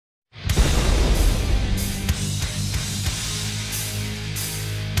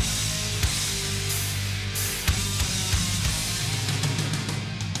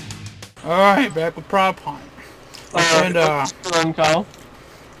Alright, back with Prop Hunt. And, run, Kyle.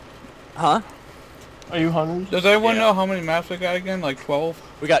 Huh? Are you hunters? does everyone know how many maps we got again? Like 12?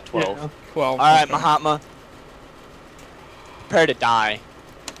 We got 12. Yeah. 12. Alright, okay. Mahatma. Prepare to die.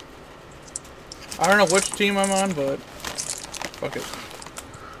 I don't know which team I'm on, but... fuck it.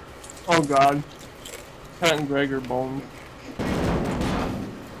 Oh god. Pat and Greg are boned.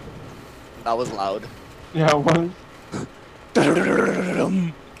 That was loud. Yeah, it was.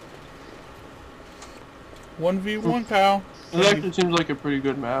 1v1, pal. It actually seems like a pretty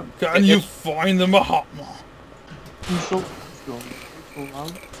good map. Can you find the Mahatma? He's so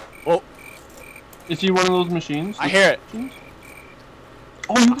loud. Whoa. Is he one of those machines? I hear it.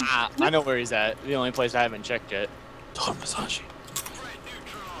 Oh, you I know where he's at. The only place I haven't checked yet. Don Masashi.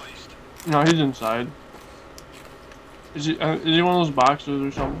 No, he's inside. Is he one of those boxes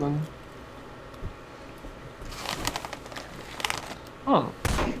or something? Oh.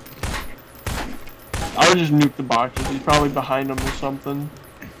 I would just nuke the boxes. He's probably behind them or something.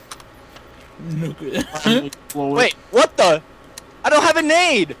 Nuke it. Like, blow it. Wait, what the? I don't have a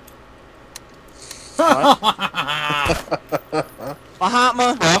nade!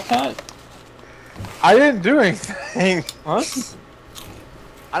 Mahatma? Drop that? I didn't do anything. What?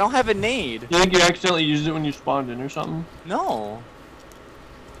 I don't have a nade. You think you accidentally used it when you spawned in or something? No.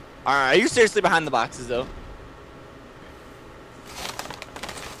 Alright, are you seriously behind the boxes though?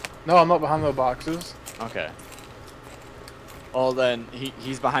 No, I'm not behind the boxes. Okay. Well then,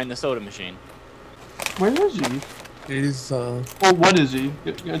 he's behind the soda machine. Where is he? He's Well, what is he?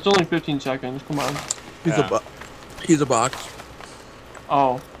 It's only 15 seconds. Come on. he's a box.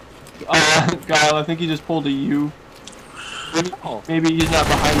 Oh. Kyle, I think he just pulled a U. Oh, Maybe he's not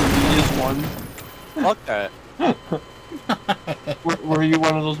behind him, he is one. fuck that. Were you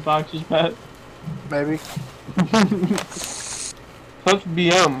one of those boxes, Pat? Maybe. That's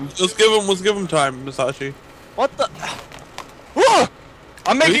BM. Let's give him time, Masashi. What the? Whoa!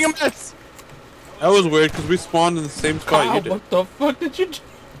 I'm making a mess! That was weird because we spawned in the same spot Kyle, you did. what the fuck did you do?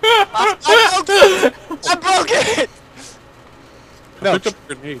 I broke it! No, Pick up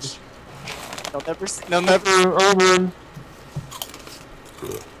a grenade. they'll never, Over.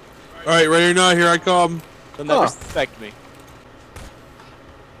 Alright, ready or not, here I come. they'll never suspect me.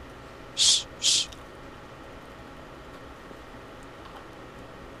 Shh, shh.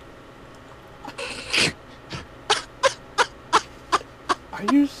 Are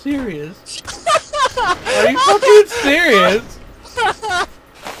you serious? Are you fucking serious?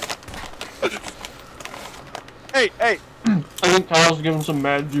 Hey, hey! I think Kyle's giving some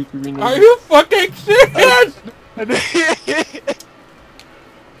mad jukery. Are you fucking serious?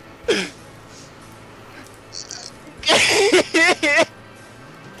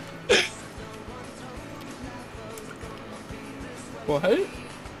 What?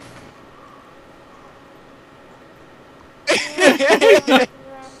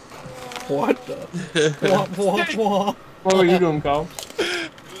 What the? What? What were you doing, Kyle?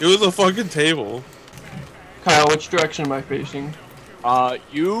 It was a fucking table. Kyle, which direction am I facing?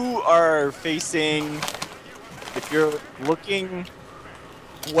 You are facing. If you're looking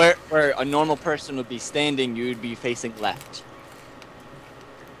where a normal person would be standing, you would be facing left.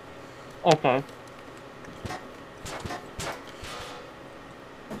 Okay.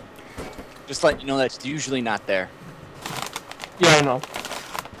 Just letting you know that's usually not there. Yeah, I know.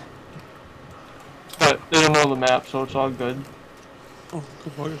 But they don't know the map, so it's all good. Oh, the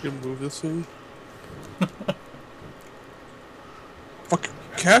fuck, I can move this thing. Fuck,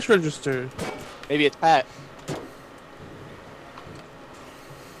 cash register. Maybe it's Pat.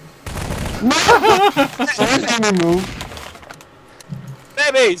 Let me move.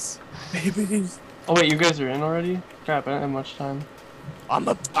 Babies! Babies. Oh wait, you guys are in already? Crap, I don't have much time. I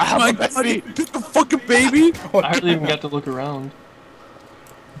My have a God, baby! pick a fucking baby. I hardly even got to look around.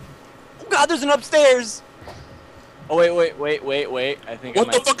 Oh god, there's an upstairs! Oh wait. I think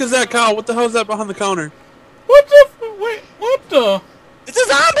What the fuck is that, Kyle? What the hell is that behind the counter? What the? Wait, what the? It's a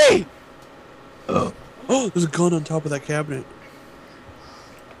zombie! Oh, there's a gun on top of that cabinet.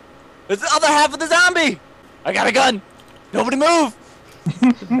 It's the other half of the zombie! I got a gun! Nobody move!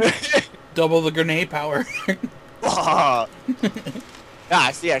 Double the grenade power. Ah,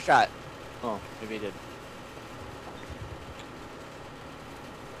 I see I shot. Oh, maybe I did.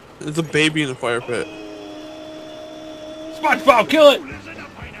 There's a baby in the fire pit. SpongeBob, kill it!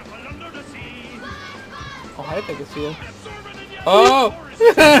 Oh, I think it's you. Oh!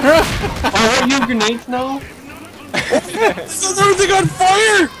 Oh, are you grenades now? Set everything on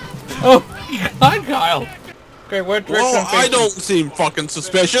fire! Oh, God, Kyle. Okay, what direction Well, I'm I facing? don't seem fucking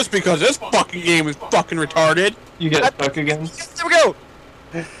suspicious because this fucking game is fucking retarded. You get stuck again? Yes, there we go!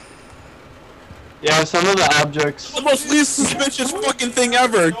 Yeah, some of the objects. The most least suspicious fucking thing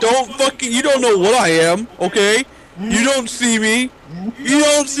ever. You don't know what I am, okay? You don't see me. You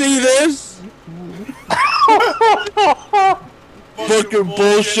don't see this. Fucking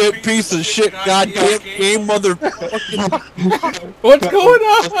bullshit piece of shit goddamn game motherfucker. What's going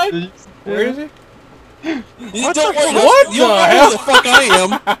on? Where is he? You don't worry, What you don't know the who the fuck I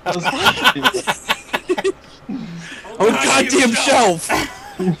am. I'm a goddamn shelf.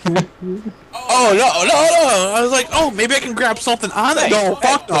 Oh no! I was like, oh, maybe I can grab something on it. No,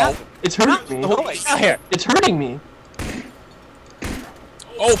 fuck no. It's hurting me. It's hurting me.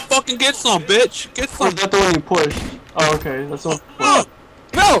 Oh, fucking get some, bitch. Get Or some. is that the one you pushed? Oh, okay. That's one. No!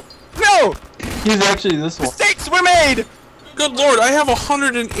 No! He's actually this one. Mistakes were made! Good lord, I have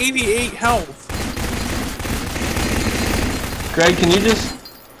 188 health. Greg, can you just...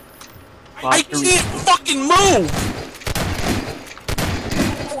 I can't fucking move!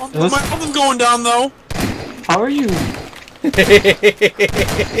 My health is going down though. How are you?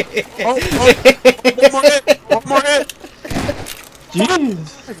 Oh, one more hit. One more hit.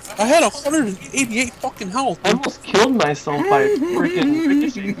 Jeez. I had 188 fucking health. I almost killed myself by freaking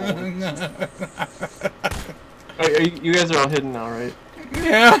ricochet. You guys are all hidden now, right?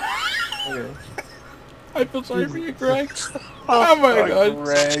 Yeah. Okay. I feel sorry for you, Greg. Oh my god.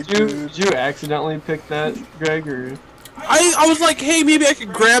 Greg, Did you accidentally pick that, Greg, or... I was like, hey, maybe I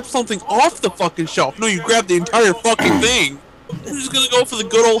could grab something off the fucking shelf. No, you grabbed the entire fucking thing. I'm just gonna go for the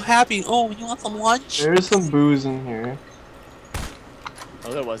good old happy. Oh, you want some lunch? There's some booze in here.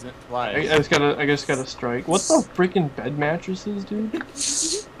 Oh, there wasn't. Why? I just gotta strike. What the freaking bed mattresses, dude?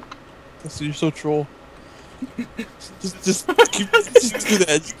 You're so troll. just do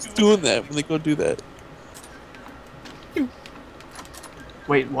that. Just doing that when they go do that.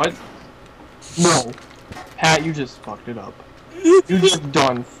 Wait, what? No. Pat, you just fucked it up. You just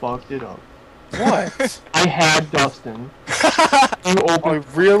done fucked it up. What? I had Dustin. You opened.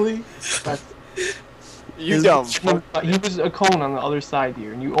 Oh, really? You dumb. He was a cone on the other side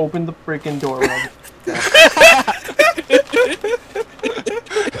here, and you opened the freaking door.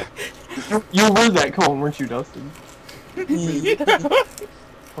 You were that cone, weren't you, Dustin?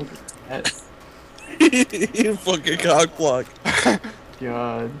 You fucking cock block.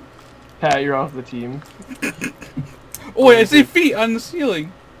 God. Pat, you're off the team. Oh wait, I see feet on the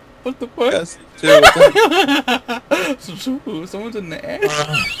ceiling. What the fuck? Yes, Ooh, someone's in the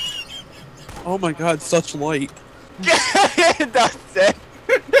ass. oh my god, such light. That's it.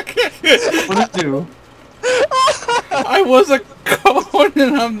 What did it do? I was a cone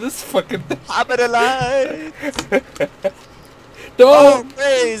and I'm this fucking thing. Top of the line. Don't. Oh,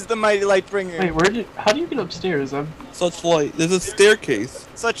 praise the mighty light bringer. Wait, how do you get upstairs? Such light. There's a staircase.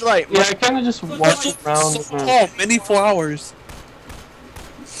 Such light. Yeah, I kinda just walked around. So tall, many flowers.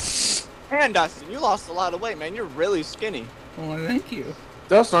 Man, Dustin, you lost a lot of weight, man. You're really skinny. Oh, thank you.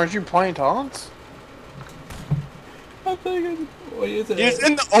 Dustin, aren't you playing taunts? I'm thinking. What is it? He's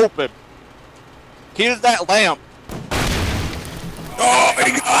in the open. Here's that lamp. Oh,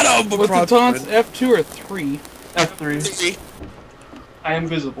 I got him! What's the taunts? F2 or 3? F3. I am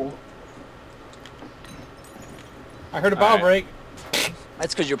visible. I heard a bow break.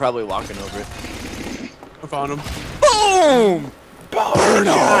 That's because you're probably walking over it. I found him. Boom! Burn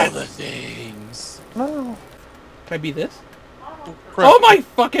all the things. No. Can I be this? Crap. Oh my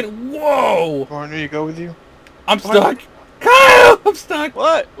fucking! Whoa! Want me to go with you? I'm stuck. Kyle, I'm stuck.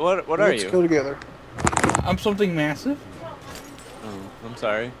 What? What are Let's you? go together. I'm something massive. Oh, I'm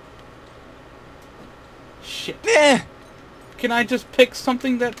sorry. Shit. Nah. Can I just pick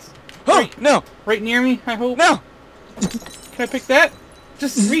something that's Oh, no. right near me? I hope. No. Can I pick that?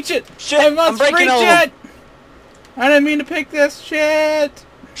 Just reach it. Shit, I must I'm breaking reach all of them. it. I didn't mean to pick this shit.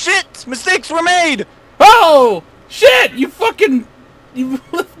 Shit! Mistakes were made! Oh shit! You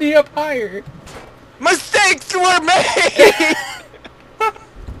lift me up higher. Mistakes were made!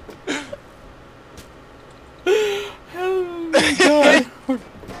 Oh my god.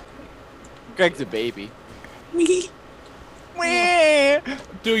 Greg's a baby. Me. Wee.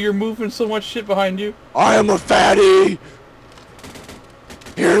 Dude, you're moving so much shit behind you. I am a fatty!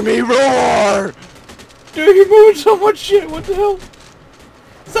 Hear me roar! Dude, you're moving so much shit. What the hell?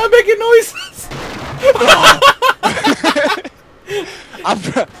 Stop making noises.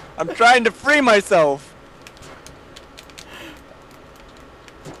 I'm trying to free myself.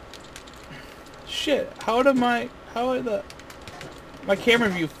 Shit. How are my camera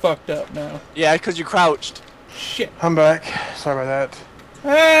view fucked up now? Yeah, because you crouched. Shit. I'm back. Sorry about that. I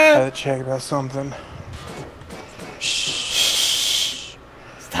Ah. had to check about something. Shh.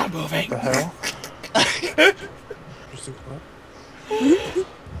 Stop moving. The hell?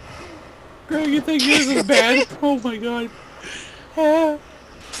 Greg, you think yours is bad? Oh my god.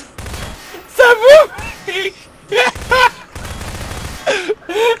 Stop moving!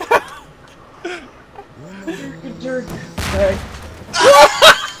 You jerk. Okay.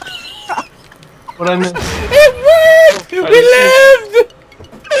 What I missed? It worked! We lived!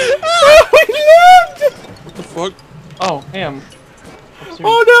 Oh, we lived! What the fuck? Oh, Ham.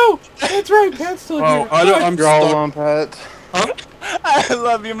 Oh no! That's right, Pat's still Wow, here. I'm You're all stuck. alone, Pat. Huh? I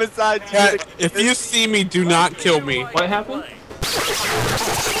love you, massage. Pat, if you see me, do not kill me. What happened?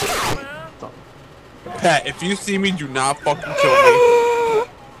 Pat, if you see me, do not fucking kill me.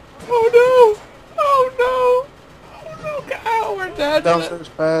 Oh no! Oh no! Oh no, Kyle, we're dead. Downstairs,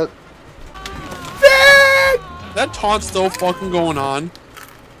 Pat. Dead! That taunt's still fucking going on.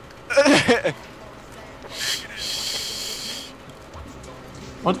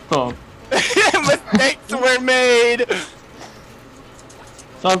 What the? Mistakes were made.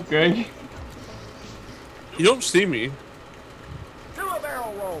 What's up, Greg? You don't see me.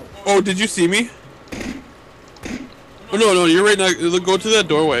 Oh, did you see me? Oh, no, you're right now. Go to that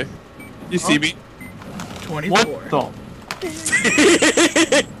doorway. You see me? 24. What the?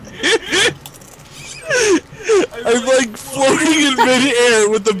 I'm like floating in midair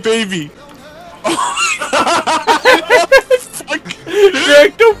with the baby.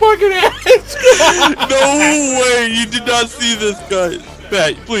 Greg, don't fucking ask! No way! You did not see this, guy.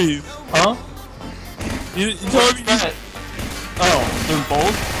 Pat, please. Huh? You told me. Oh, they're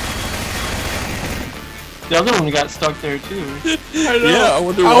both? The other one got stuck there too. I know. Yeah, I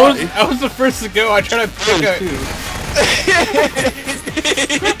wonder why. I was the first to go. I tried to pick up. Too.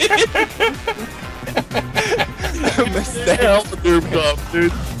 Mistakes. Derped up,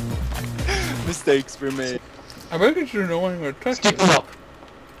 dude. Mistakes were made. I'm making sure no one will touch Stick me. them up.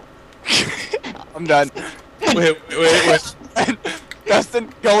 I'm done. Wait. Dustin,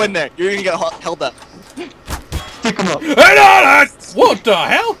 go in there. You're gonna get held up. Stick them up. What the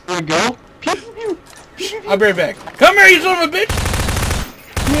hell? There we go. Pew, pew, pew. I'll be right back. Come here, you son of a bitch!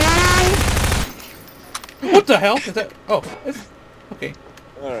 What the hell? Is that? Oh, it's okay.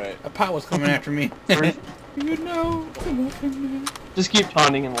 Alright. A pot was coming after me. You know. Just keep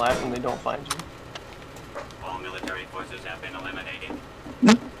taunting and laughing when they don't find you. All military forces have been eliminated.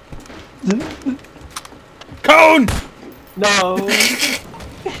 Cone! No.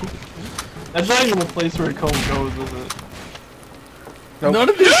 That's not even the place where a cone goes, is it? Nope.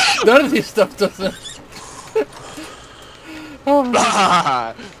 None of these stuff does that. Oh,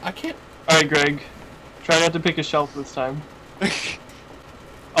 I can't. Alright, Greg. Try not to pick a shelf this time.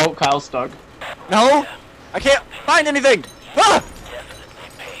 Oh, Kyle's stuck. No! I can't find anything! Ah!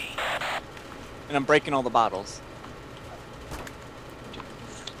 And I'm breaking all the bottles.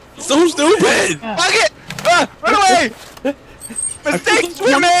 So stupid! Fuck it! Ah! Run away! Mistakes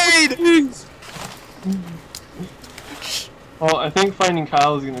were made! Well, I think finding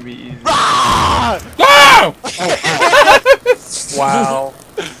Kyle is gonna be easy. Ah! Oh! Wow.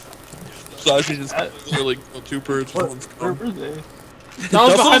 So I should just literally kill two birds with one Where stone. were they? That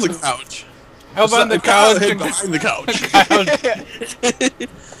was That's on behind the the couch. How about the Kyle couch? hid behind the couch.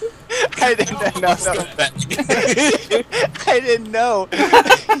 I didn't know. I didn't know.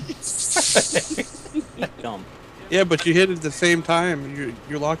 Dumb. Yeah, but you hit it at the same time.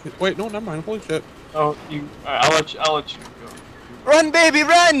 You're locking. Wait, no, never mind. Holy shit. Oh, you. I'll let you go. Run, baby,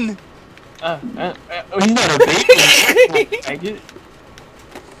 run! Oh, he's not a baby.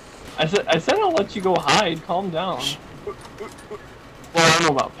 I said I'll let you go hide. Calm down. Well, I don't know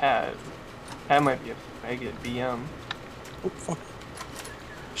about Pat. Pat might be a faggot BM. Oh, fuck.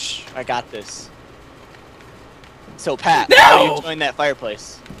 Shh, I got this. So, Pat, No! how do you join that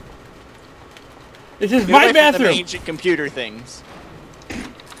fireplace? This is Get my away from them bathroom. ancient computer things.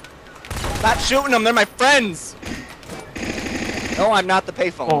 Not shooting them, they're my friends! No, I'm not the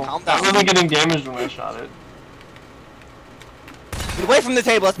payphone. Oh, Calm I'm down. really getting damaged when I shot it. Get away from the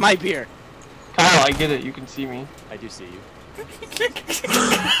table, that's my beer. Kyle, I get it. You can see me. I do see you.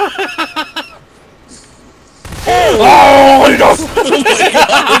 Oh, no.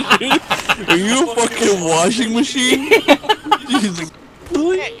 Are you a fucking washing machine? Jesus.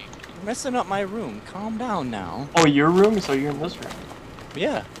 Hey, you're messing up my room. Calm down now. Oh, your room? So you're in this room.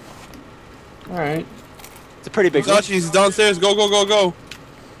 Yeah, Alright. it's a pretty big room. He's downstairs. Go, go, go, go.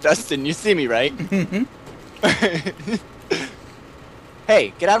 Dustin, you see me, right?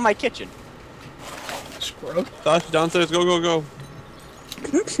 Hey, get out of my kitchen. Squirrel. Sashi, downstairs. Go, go, go.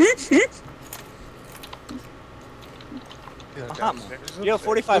 You have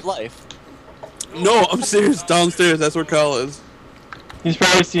 45 life. No, I'm serious. Downstairs. That's where Kyle is. He's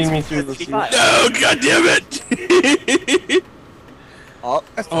probably seen me through the seat. 55. No, god damn it! Oh,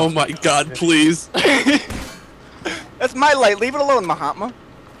 Oh my god, please. that's my light. Leave it alone, Mahatma.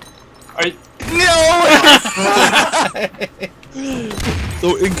 Alright. No!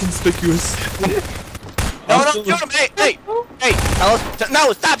 So inconspicuous. No, don't shoot him! Hey!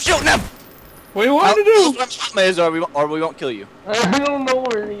 No, stop shooting him! What do you want Tell to us do? what Mahatma is, or we won't kill you. I don't know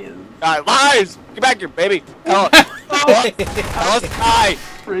where he is. Alright, lies! Get back here, baby! Tell us. Tell us hi!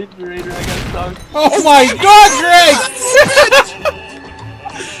 Refrigerator, I got stuck. Oh my god, Greg!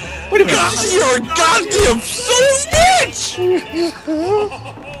 Wait a minute. God, you're a goddamn son of a bitch!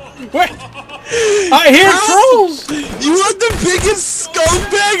 Wait! I hear trolls! You are the biggest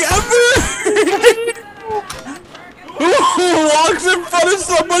scumbag ever! Who walks in front of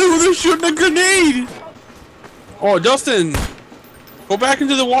somebody when they're shooting a grenade? Oh, Justin! Go back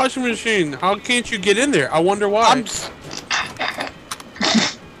into the washing machine. How can't you get in there? I wonder why.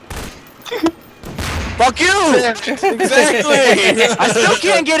 Fuck you! Exactly! I still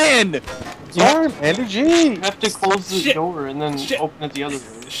can't get in! Sorry, Andy G. You have to close the Shit. door and then Shit. open it the other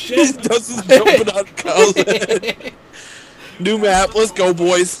way. Shit! Justin's jumping on Kyle's head. New map. Let's go,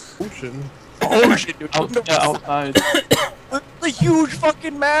 boys. Ocean. Oh shit, dude. Outside. It's a huge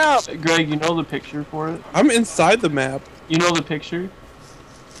fucking map! Greg, you know the picture for it? I'm inside the map. You know the picture?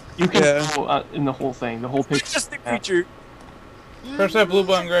 You can Yeah. go in the whole thing, the whole picture. It's just a creature. Press that blue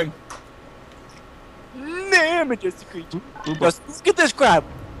button, Greg. Nah, majestic creature. Blue Just look at this crap.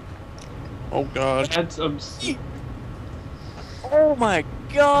 Oh god. That's obscene. Oh my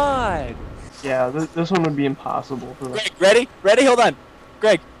god. Yeah, this one would be impossible for Greg, ready? Ready? Hold on.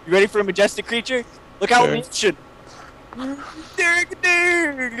 Greg, you ready for a majestic creature? Look how Sure. it should.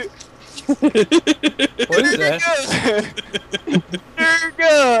 Durg. What is that?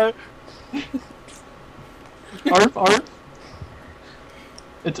 Durga. Arf.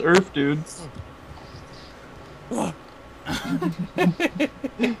 It's Earth, dude. Yo,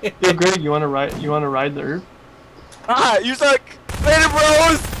 Greg, you wanna ride the Earth? Ah, you suck. Later,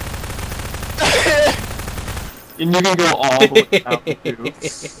 bros. And you can go all the way out too.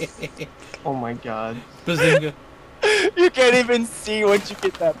 Oh my god. Bazinga. You can't even see once you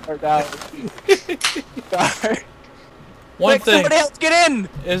get that part out. Sorry. One Quick, thing. somebody else get in.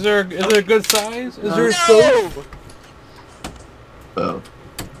 Is there a good size? Is there a No. scope? Oh.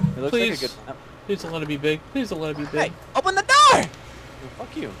 It looks Please. like a good map. Please don't let it be big. Please don't let it be Hey, big. open the door.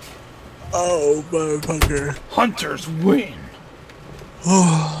 Fuck you. Oh, motherfucker. Hunters win.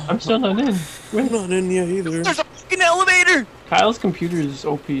 Oh, I'm still not in. we're not in yet either. There's a fucking elevator. Kyle's computer is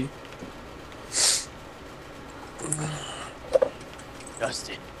OP.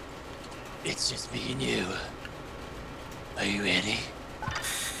 Justin, it's just me and you. Are you ready?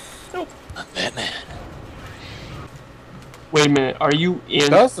 Nope. I'm Batman. Wait a minute, are you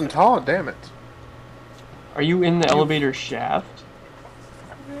in? Dustin Todd, damn it. Are you in the elevator shaft?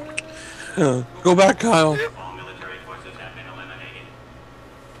 Go back, Kyle. All military forces have been eliminated.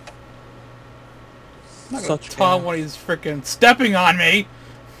 I'm not Such gonna tell him when he's freaking stepping on me.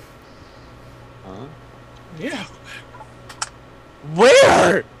 Huh? Yeah.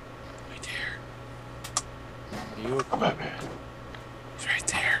 Where? Right there. You a Batman. He's right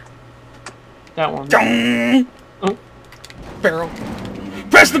there. That one. Dong! Oh. Barrel.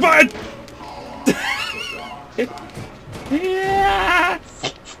 Press the button! Yeah!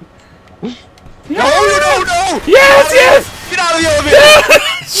 No! Yes, yes! Get out of the elevator!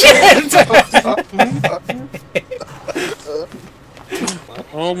 Shit!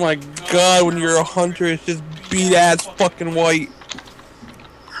 Oh my god, when you're a hunter, it's just beat ass fucking white.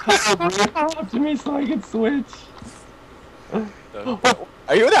 Up to me so I can switch. Are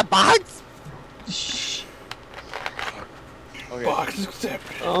you in that box? Shh. Okay. Box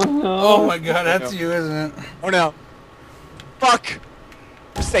accepted. Oh no. Oh my god, that's you, isn't it? Oh no. Fuck!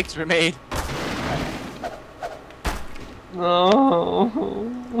 Mistakes were made. No.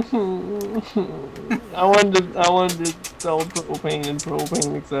 I wanted to sell propane and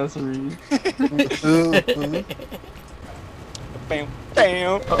propane accessories. Bam,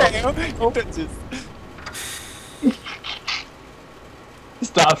 bam, bam. Just...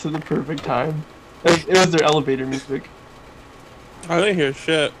 Stops at the perfect time. It was their elevator music. I didn't hear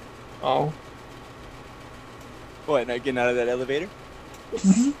shit. Oh. What, not getting out of that elevator?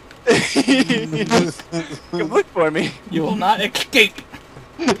 Come look for me. You will not escape.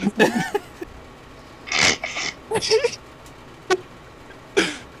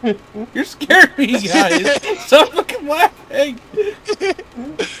 You're scaring me, guys. Stop fucking laughing.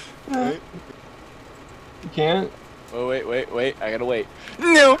 You can't? Oh, wait. I gotta wait.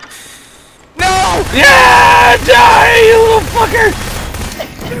 No! No! Yeah! Die, you little fucker!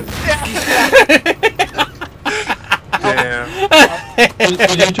 Damn.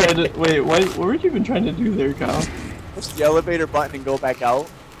 Did you try to wait? What were you even trying to do there, Kyle? Push the elevator button and go back out.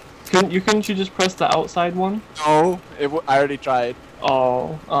 Couldn't you just press the outside one? No, I already tried.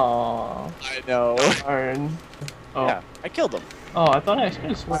 Oh, I know. darn. Oh, Yeah, I killed him. oh, I thought I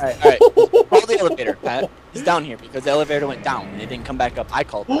actually swore. Alright, alright. Call the elevator, Pat. He's down here because the elevator went down and it didn't come back up. I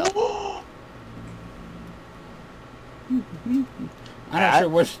called it up. I'm not sure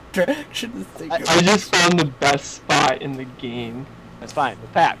which direction this thing goes. I just found the best spot in the game. That's fine.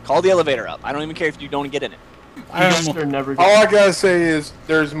 But Pat, call the elevator up. I don't even care if you don't get in it. You I guys don't are never. All I gotta say is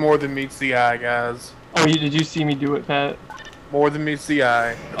there's more than meets the eye, guys. Oh, did you see me do it, Pat? More than meets the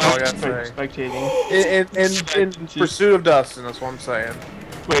eye. That's all I gotta say. Spectating. In pursuit of Dustin, that's what I'm saying.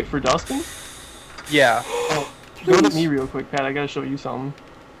 Wait for Dustin? Yeah. Go to me real quick, Pat. I gotta show you something.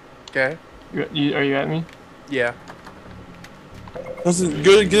 Okay. Are you at me? Yeah. Listen,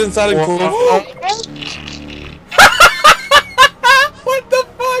 get inside and close. What the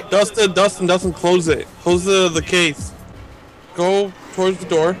fuck? Dustin, close it. Close the case. Go towards the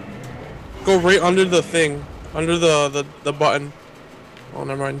door. Go right under the thing. Under the button. Oh,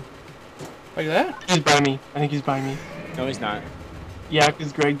 never mind. Like that? He's by me. I think he's by me. No, he's not. Yeah,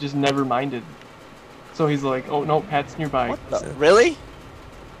 because Greg just never minded. So he's like, oh no, Pat's nearby. What the? Really?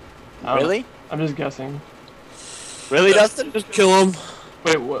 I don't know. Really? I'm just guessing. Really, Dustin? Just kill him.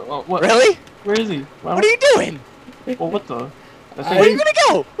 Wait, what? Really? Where is he? Well, What are you doing? well, what the? That's I- Where are you gonna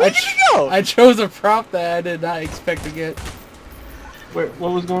go? Where are you gonna go? I chose a prop that I did not expect to get. What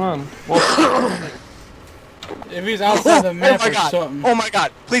was going on? Well, If he's outside the map oh my or god! something. Oh my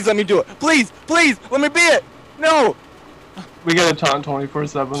god! Please let me do it! Please! Please! Let me be it! No! we gotta taunt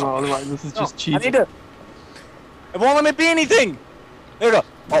 24/7, otherwise this is just I cheating. need to. It won't let me be anything! There we go.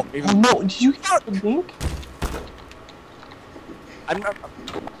 Oh, Oh no, did you get the link? I'm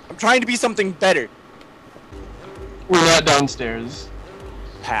trying to be something better. We're not downstairs.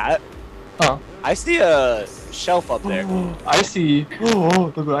 Pat, Huh. I see a shelf up there. I see.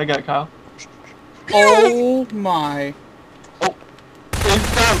 Oh, look what I got, Kyle. Oh my.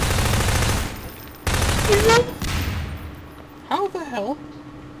 How the hell?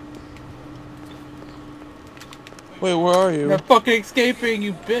 Wait, where are you? You're fucking escaping,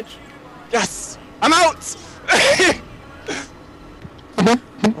 you bitch. Yes! I'm out! Oh,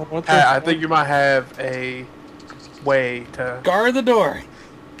 what the I think you might have a way to. Guard the door.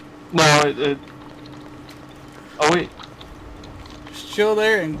 No, it. Oh wait. Just chill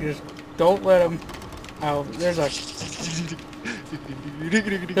there and just don't let him out. There's a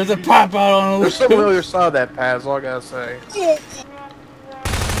pop out on the There's someone on the other side of that pad, that's all I gotta say.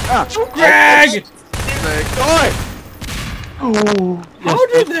 Greg! Oh. How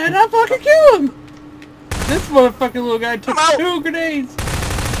did that not fucking kill him? This motherfucking little guy took I'm out. 2 grenades.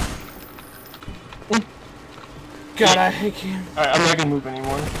 God, I hate him. Alright, I'm not gonna move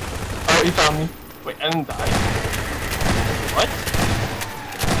anymore. Oh, he found me. Wait, I didn't die. What?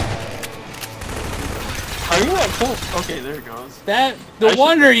 How are you not close? Okay, there it goes. No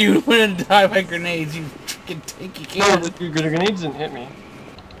wonder you wouldn't die by grenades, you freaking tanky No, kid. the grenades didn't hit me.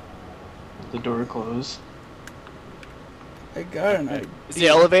 The door closed. I got an idea. Is the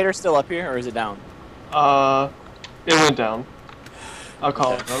elevator still up here or is it down? It went down. I'll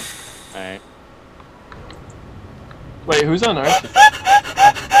call Okay. it up. Alright. Wait, who's on our team?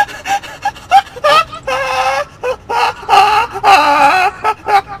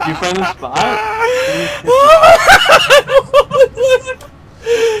 You found the spot?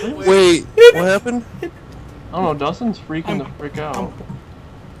 Wait, what happened? I don't know, Dustin's freaking the frick out.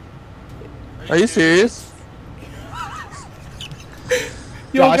 Are you serious?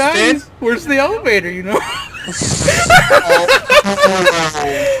 Yo, Dustin? guys, where's the elevator, you know?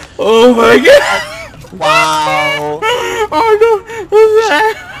 Oh my god! Wow! Oh no! What's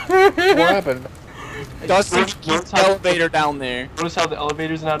that? What happened? Dustin, Where's keep the how- elevator down there. Notice how the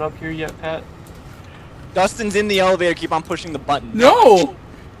elevator's not up here yet, Pat? Dustin's in the elevator, keep on pushing the button. No!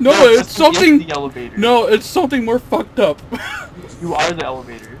 No, it's Dustin is something. the elevator. No, it's something more fucked up. You are the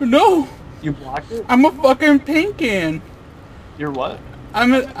elevator. No! You blocked it? I'm a fucking paint can. You're what?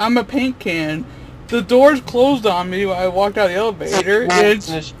 I'm a paint can. The door's closed on me when I walked out of the elevator. It's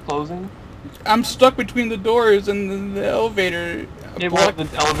Finished closing? I'm stuck between the doors and the elevator. It won't, the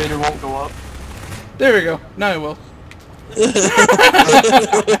elevator won't go up. There we go. Now it will.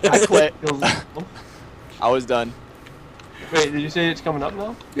 I quit. I was done. Wait, did you say it's coming up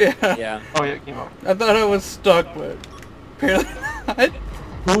now? Yeah. Yeah. Oh yeah, it came up. I thought I was stuck, but apparently not.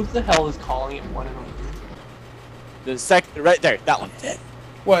 Who the hell is calling it 1 in a Right there, that one.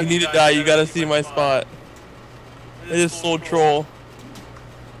 What? You need to die, you gotta see my spot. It is so troll.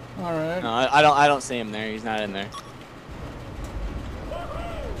 All right. No, I don't see him there. He's not in there.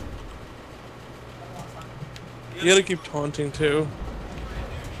 You gotta keep taunting too.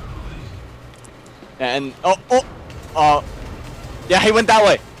 And yeah, he went that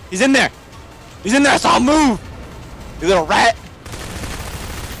way. He's in there. He's in there. I saw him move. You little rat.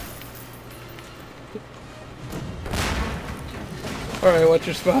 Alright, what's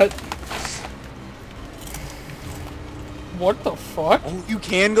your spot? What the fuck? Oh, you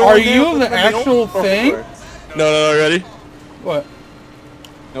can go. Are in there you with the the actual mail? thing? No, ready? What?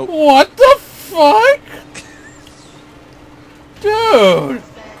 Nope. What the fuck? Dude!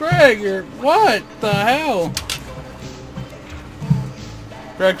 Greg, you're... What the hell?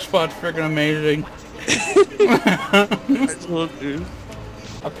 Greg's spot's freaking amazing. I told you.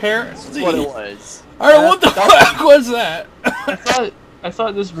 Apparently. That's what it was. Alright, what the fuck was that? I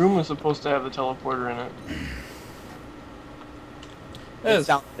thought this room was supposed to have the teleporter in it. That It's is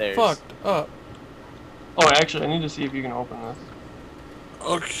downstairs. fucked up. Oh, actually, I need to see if you can open this.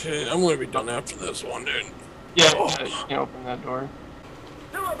 Okay, I'm gonna be done after this one, dude. Yeah, you can open that door.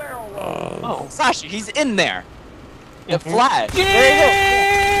 Oh. Sasha, he's in there. It Mhm. flashed.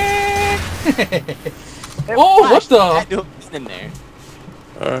 There you go. Oh, what the? That dude was in there.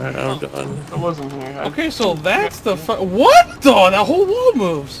 Alright, I'm done. It wasn't here. Okay, so that's the what the? That whole wall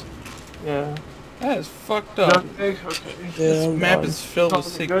moves. Yeah. That is fucked up. Okay. This I'm map done. is filled with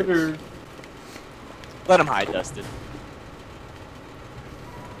Something good secrets. or- Let him hide, Dustin.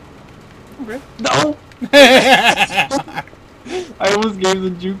 Okay. No! I almost gave the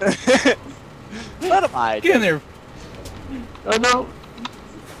juke. Let him hide. Get in there. Oh no!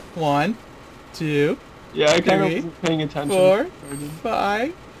 1, 2, Yeah, I kind of Three, wasn't paying attention. 4,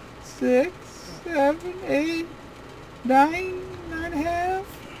 5, 6, 7, 8, 9, 9.5.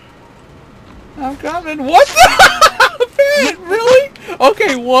 I'm coming. What the? Man, really?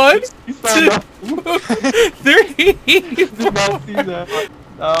 Okay, 1, You found 2, nothing. 3. Did not see that.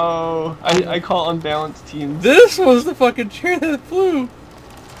 No, I call unbalanced teams. This was the fucking chair that flew.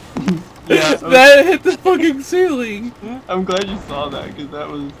 Yeah, That hit the fucking ceiling. I'm glad you saw that because that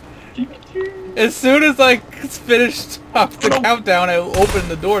was. As soon as I finished off the countdown, I opened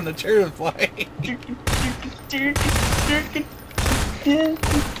the door and the chair was flying.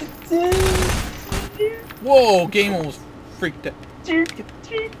 Whoa, game almost freaked out.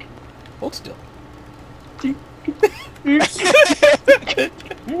 Hold still.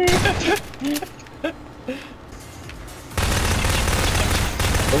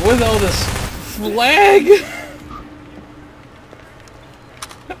 But with all this flag...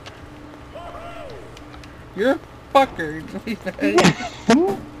 You're a fucker.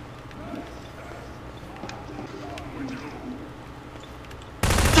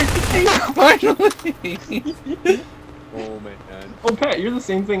 Finally! Oh man. Oh, Pat, you're the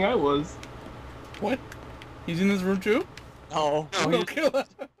same thing I was. What? He's in this room too? No. Oh, kill us.